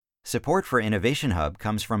Support for Innovation Hub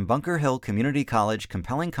comes from Bunker Hill Community College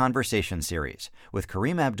Compelling Conversation Series with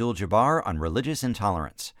Kareem Abdul-Jabbar on religious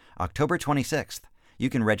intolerance, October 26th. You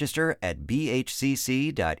can register at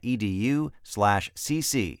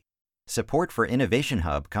bhcc.edu/cc. Support for Innovation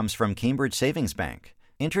Hub comes from Cambridge Savings Bank.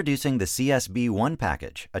 Introducing the CSB One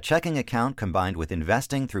package, a checking account combined with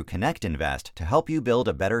investing through Connect Invest to help you build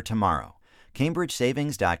a better tomorrow.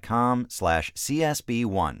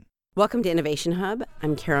 CambridgeSavings.com/CSB1. Welcome to Innovation Hub.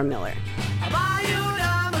 I'm Kara Miller. I'll buy you a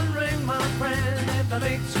diamond ring, my friend, if that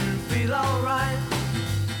makes you feel alright.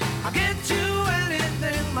 I'll get you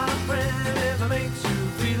anything, my friend, if it makes you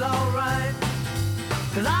feel alright.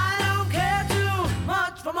 'Cause I don't care too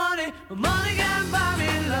much for money, but money can buy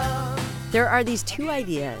me love. There are these two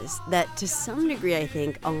ideas that, to some degree, I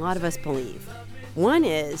think a lot of us believe. One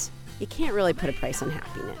is you can't really put a price on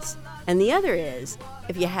happiness. And the other is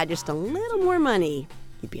if you had just a little more money,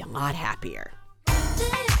 you'd be a lot happier.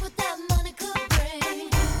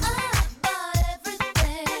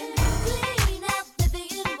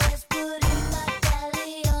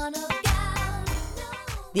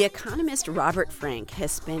 The economist Robert Frank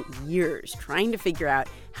has spent years trying to figure out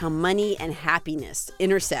how money and happiness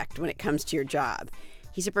intersect when it comes to your job.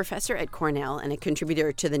 He's a professor at Cornell and a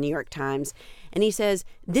contributor to the New York Times, and he says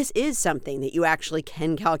this is something that you actually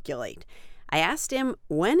can calculate. I asked him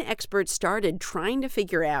when experts started trying to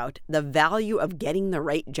figure out the value of getting the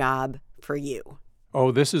right job for you.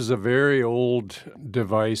 Oh, this is a very old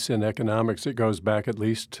device in economics. It goes back at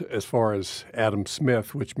least as far as Adam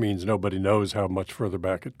Smith, which means nobody knows how much further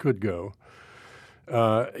back it could go.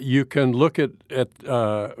 You can look at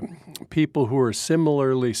people who are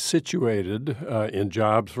similarly situated in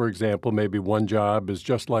jobs, for example. Maybe one job is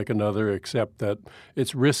just like another, except that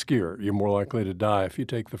it's riskier. You're more likely to die if you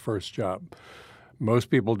take the first job. Most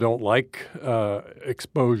people don't like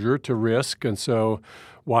exposure to risk, and so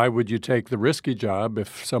why would you take the risky job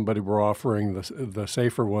if somebody were offering the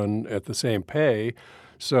safer one at the same pay?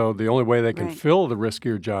 So the only way they can fill the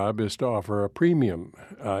riskier job is to offer a premium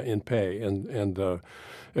in pay. And the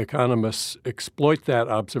economists exploit that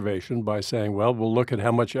observation by saying, well, we'll look at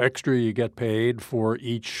how much extra you get paid for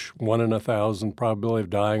each 1 in 1,000 probability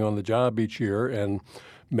of dying on the job each year and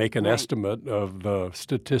make an estimate of the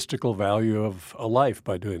statistical value of a life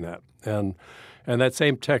by doing that. And that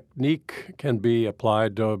same technique can be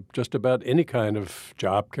applied to just about any kind of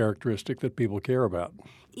job characteristic that people care about.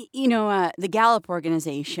 You know, the Gallup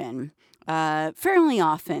organization fairly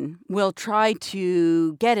often will try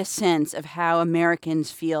to get a sense of how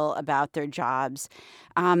Americans feel about their jobs.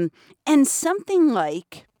 And something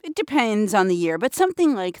like, it depends on the year, but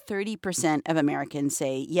something like 30% of Americans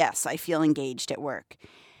say, yes, I feel engaged at work.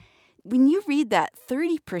 When you read that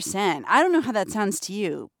 30%, I don't know how that sounds to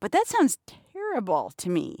you, but that sounds terrible to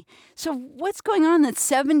me. So what's going on that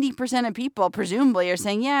 70% of people presumably are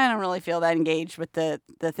saying, yeah, I don't really feel that engaged with the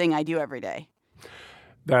thing I do every day?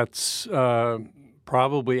 That's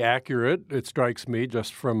probably accurate. It strikes me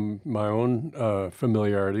just from my own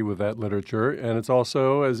familiarity with that literature. And it's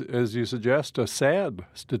also, as you suggest, a sad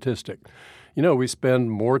statistic. You know, we spend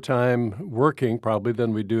more time working probably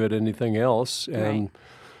than we do at anything else. And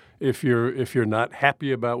if you're not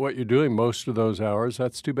happy about what you're doing most of those hours,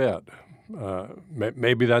 that's too bad.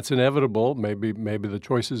 Maybe that's inevitable. Maybe the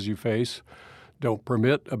choices you face don't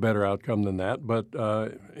permit a better outcome than that. But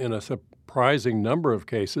in a surprising number of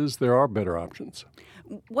cases, there are better options.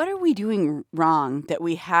 What are we doing wrong that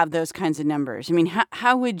we have those kinds of numbers? I mean,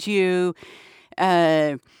 how would you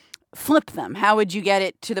flip them? How would you get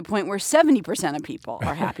it to the point where 70% of people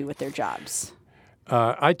are happy with their jobs?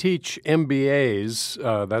 I teach MBAs.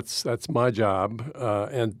 That's my job,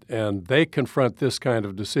 and they confront this kind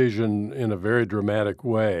of decision in a very dramatic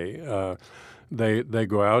way. They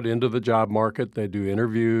go out into the job market. They do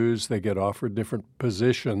interviews. They get offered different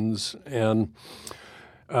positions, and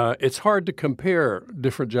it's hard to compare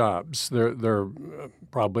different jobs. There are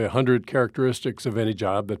probably 100 characteristics of any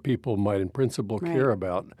job that people might in principle care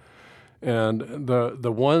about. And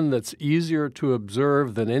the one that's easier to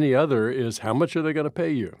observe than any other is how much are they going to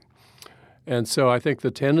pay you? And so I think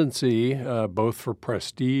the tendency, both for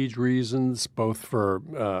prestige reasons, both for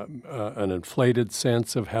an inflated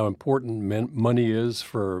sense of how important money is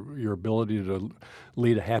for your ability to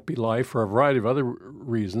lead a happy life, for a variety of other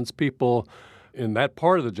reasons, people in that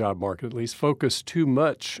part of the job market at least focus too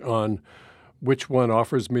much on which one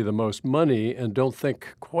offers me the most money and don't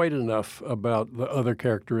think quite enough about the other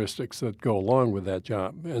characteristics that go along with that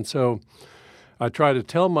job. And so I try to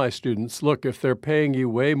tell my students, look, if they're paying you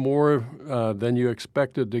way more than you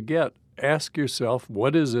expected to get, ask yourself,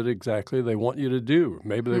 what is it exactly they want you to do?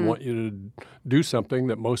 Maybe they want you to do something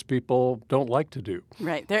that most people don't like to do.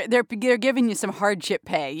 Right. They're giving you some hardship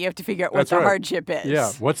pay. You have to figure out what That's the right. hardship is.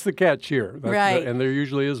 Yeah. What's the catch here? Right. And there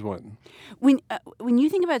usually is one. When you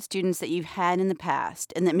think about students that you've had in the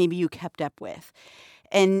past and that maybe you kept up with,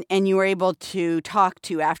 and you were able to talk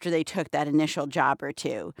to after they took that initial job or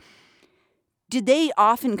two, did they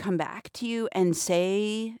often come back to you and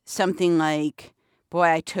say something like, boy,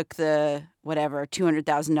 I took the whatever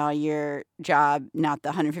 $200,000 a year job, not the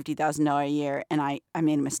 $150,000 a year, and I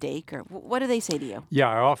made a mistake? Or what do they say to you? Yeah,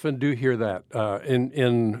 I often do hear that.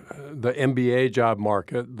 In the MBA job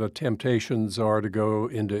market, the temptations are to go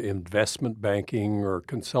into investment banking or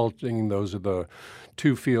consulting. Those are the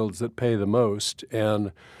two fields that pay the most.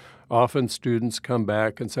 And often students come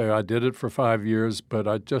back and say, I did it for 5 years, but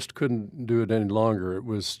I just couldn't do it any longer. It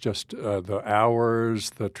was just the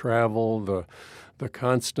hours, the travel, the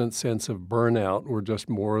constant sense of burnout were just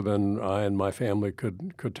more than I and my family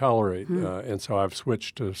could tolerate. And so I've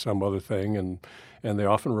switched to some other thing. And they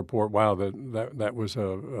often report, wow, that was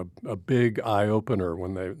a big eye-opener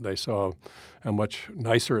when they saw how much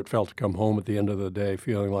nicer it felt to come home at the end of the day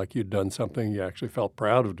feeling like you'd done something you actually felt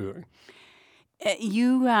proud of doing.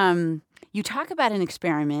 You talk about an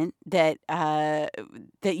experiment that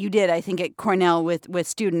you did, I think, at Cornell with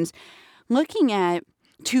students, looking at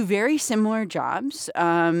two very similar jobs,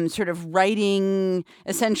 sort of writing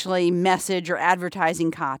essentially message or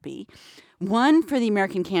advertising copy. One for the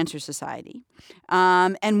American Cancer Society,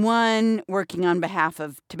 and one working on behalf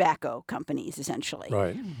of tobacco companies, essentially.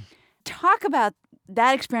 Right. Talk about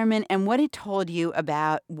that experiment and what it told you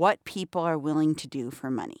about what people are willing to do for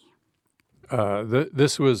money.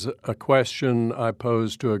 This was a question I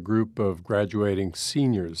posed to a group of graduating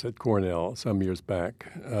seniors at Cornell some years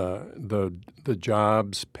back. The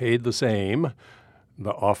jobs paid the same.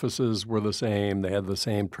 The offices were the same. They had the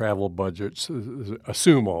same travel budgets.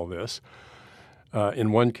 Assume all this.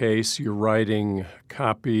 In one case, you're writing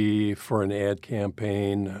copy for an ad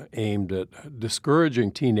campaign aimed at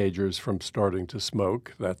discouraging teenagers from starting to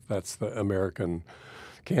smoke. That's the American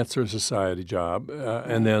Cancer Society job.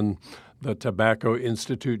 And then the Tobacco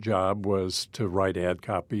Institute job was to write ad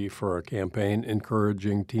copy for a campaign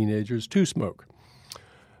encouraging teenagers to smoke.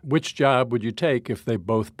 Which job would you take if they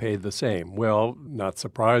both paid the same? Well, not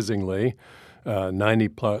surprisingly,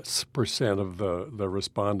 90+% of the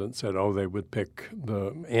respondents said, they would pick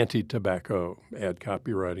the anti-tobacco ad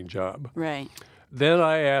copywriting job. Right. Then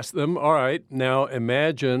I asked them, all right, now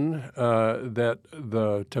imagine that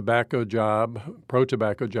the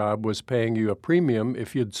pro-tobacco job was paying you a premium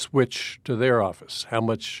if you'd switch to their office. How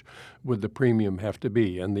much would the premium have to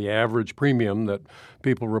be? And the average premium that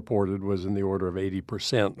people reported was in the order of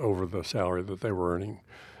 80% over the salary that they were earning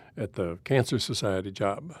at the Cancer Society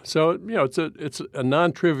job. So, it's a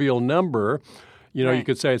non-trivial number. Right. You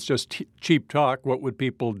could say it's just cheap talk. What would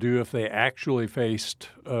people do if they actually faced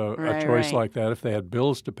a choice like that, if they had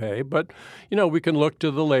bills to pay? But, we can look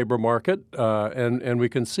to the labor market and we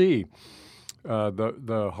can see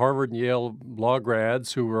the Harvard and Yale law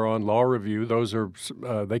grads who were on law review, those are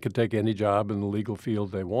they could take any job in the legal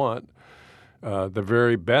field they want. The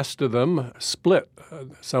very best of them split.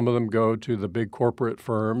 Some of them go to the big corporate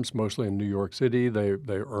firms, mostly in New York City. They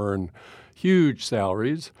earn huge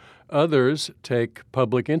salaries. Others take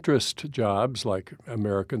public interest jobs like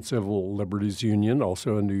American Civil Liberties Union,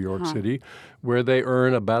 also in New York City, where they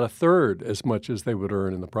earn about a third as much as they would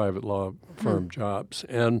earn in the private law firm jobs.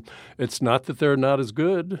 And it's not that they're not as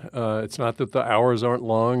good. It's not that the hours aren't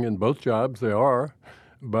long in both jobs. They are.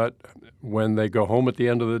 But when they go home at the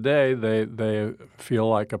end of the day, they feel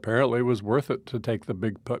like apparently it was worth it to take the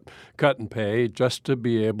big cut in pay just to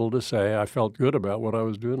be able to say, I felt good about what I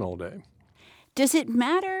was doing all day. Does it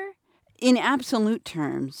matter in absolute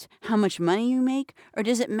terms how much money you make, or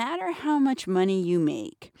does it matter how much money you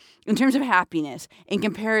make in terms of happiness in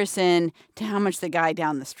comparison to how much the guy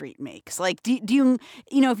down the street makes? Like, do you,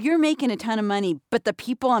 if you're making a ton of money, but the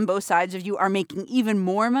people on both sides of you are making even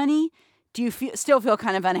more money, do you still feel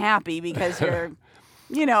kind of unhappy because you're,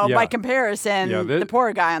 by comparison, the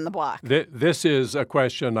poor guy on the block? This is a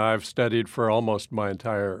question I've studied for almost my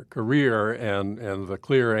entire career, and the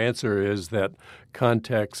clear answer is that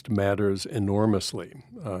context matters enormously.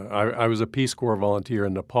 I was a Peace Corps volunteer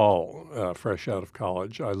in Nepal, fresh out of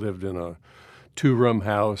college. I lived in a 2-room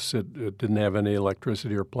house. It didn't have any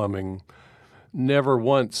electricity or plumbing. Never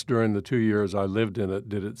once during the 2 years I lived in it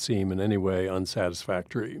did it seem in any way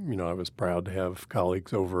unsatisfactory. I was proud to have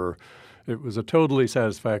colleagues over. It was a totally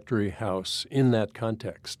satisfactory house in that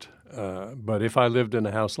context. But if I lived in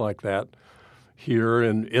a house like that here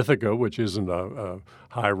in Ithaca, which isn't a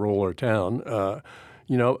high roller town,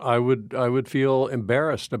 I would feel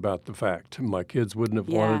embarrassed about the fact. My kids wouldn't have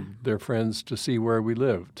wanted their friends to see where we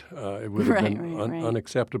lived. It would have been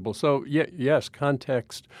unacceptable. So, yes,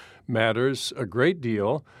 context matters a great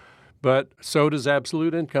deal, but so does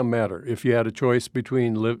absolute income matter. If you had a choice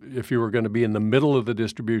between if you were going to be in the middle of the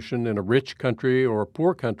distribution in a rich country or a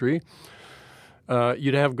poor country,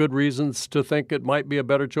 you'd have good reasons to think it might be a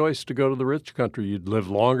better choice to go to the rich country. You'd live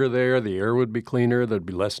longer there. The air would be cleaner. There'd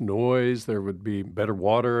be less noise. There would be better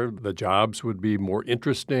water. The jobs would be more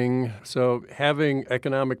interesting. So having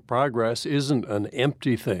economic progress isn't an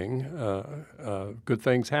empty thing. Good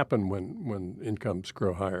things happen when incomes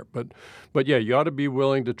grow higher. But yeah, you ought to be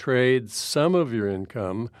willing to trade some of your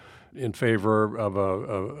income in favor of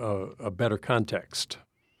a better context.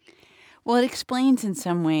 Well, it explains in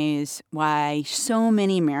some ways why so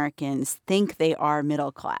many Americans think they are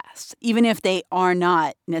middle class. Even if they are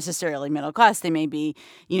not necessarily middle class, they may be,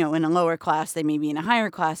 in a lower class, they may be in a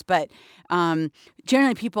higher class, but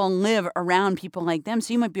generally people live around people like them.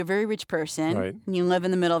 So you might be a very rich person, and you live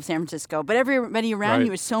in the middle of San Francisco, but everybody around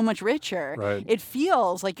you is so much richer. Right. It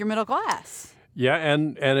feels like you're middle class. Yeah,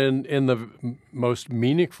 and in the most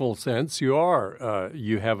meaningful sense, you are.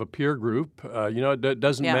 You have a peer group. It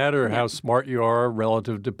doesn't matter how smart you are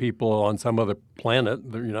relative to people on some other planet.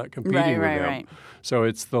 You're not competing with them. Right. So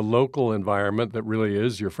it's the local environment that really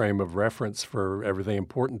is your frame of reference for everything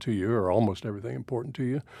important to you, or almost everything important to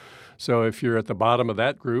you. So if you're at the bottom of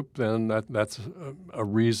that group, then that's a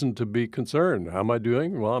reason to be concerned. How am I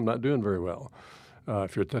doing? Well, I'm not doing very well.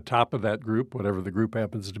 If you're at the top of that group, whatever the group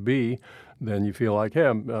happens to be, then you feel like, hey,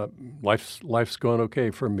 life's going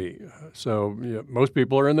okay for me. So most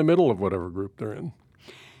people are in the middle of whatever group they're in.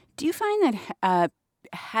 Do you find that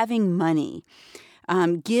having money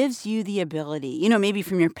gives you the ability, maybe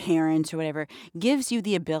from your parents or whatever, gives you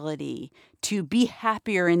the ability to be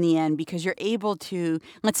happier in the end because you're able to,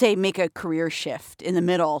 let's say, make a career shift in the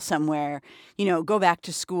middle somewhere, go back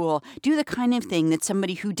to school, do the kind of thing that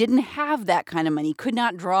somebody who didn't have that kind of money, could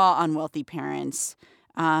not draw on wealthy parents.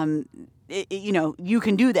 You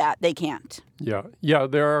can do that. They can't. Yeah,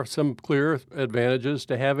 there are some clear advantages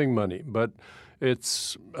to having money, but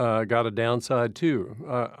it's got a downside, too.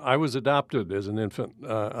 I was adopted as an infant.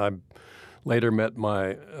 I later met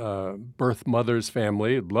my birth mother's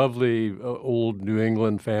family, lovely old New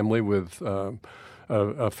England family with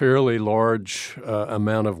a fairly large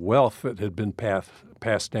amount of wealth that had been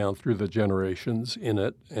passed down through the generations in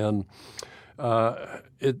it. And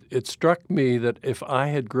it struck me that if I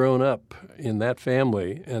had grown up in that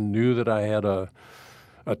family and knew that I had a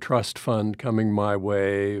trust fund coming my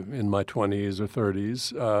way in my 20s or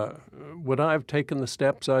 30s, would I have taken the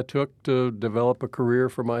steps I took to develop a career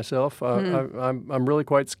for myself? I'm really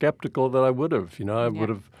quite skeptical that I would have. I would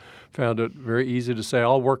have found it very easy to say,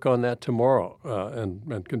 I'll work on that tomorrow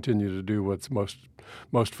and continue to do what's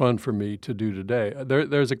most fun for me to do today.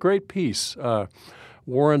 There's a great piece.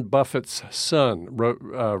 Warren Buffett's son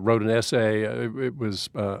wrote an essay. It was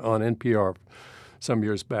on NPR some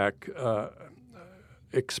years back,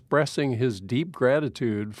 expressing his deep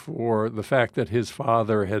gratitude for the fact that his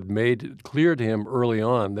father had made it clear to him early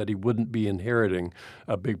on that he wouldn't be inheriting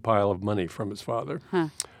a big pile of money from his father.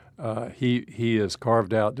 He has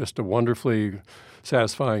carved out just a wonderfully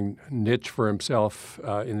satisfying niche for himself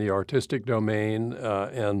in the artistic domain,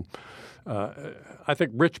 and I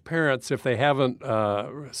think rich parents, if they haven't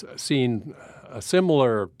seen a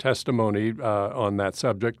similar testimony on that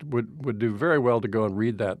subject, would do very well to go and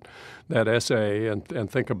read that essay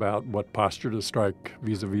and think about what posture to strike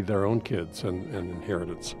vis-a-vis their own kids and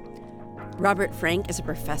inheritance. Robert Frank is a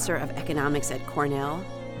professor of economics at Cornell.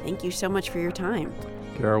 Thank you so much for your time.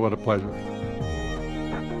 Kara, what a pleasure.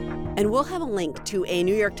 And we'll have a link to a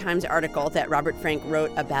New York Times article that Robert Frank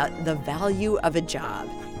wrote about the value of a job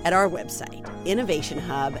at our website,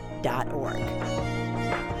 innovationhub.org.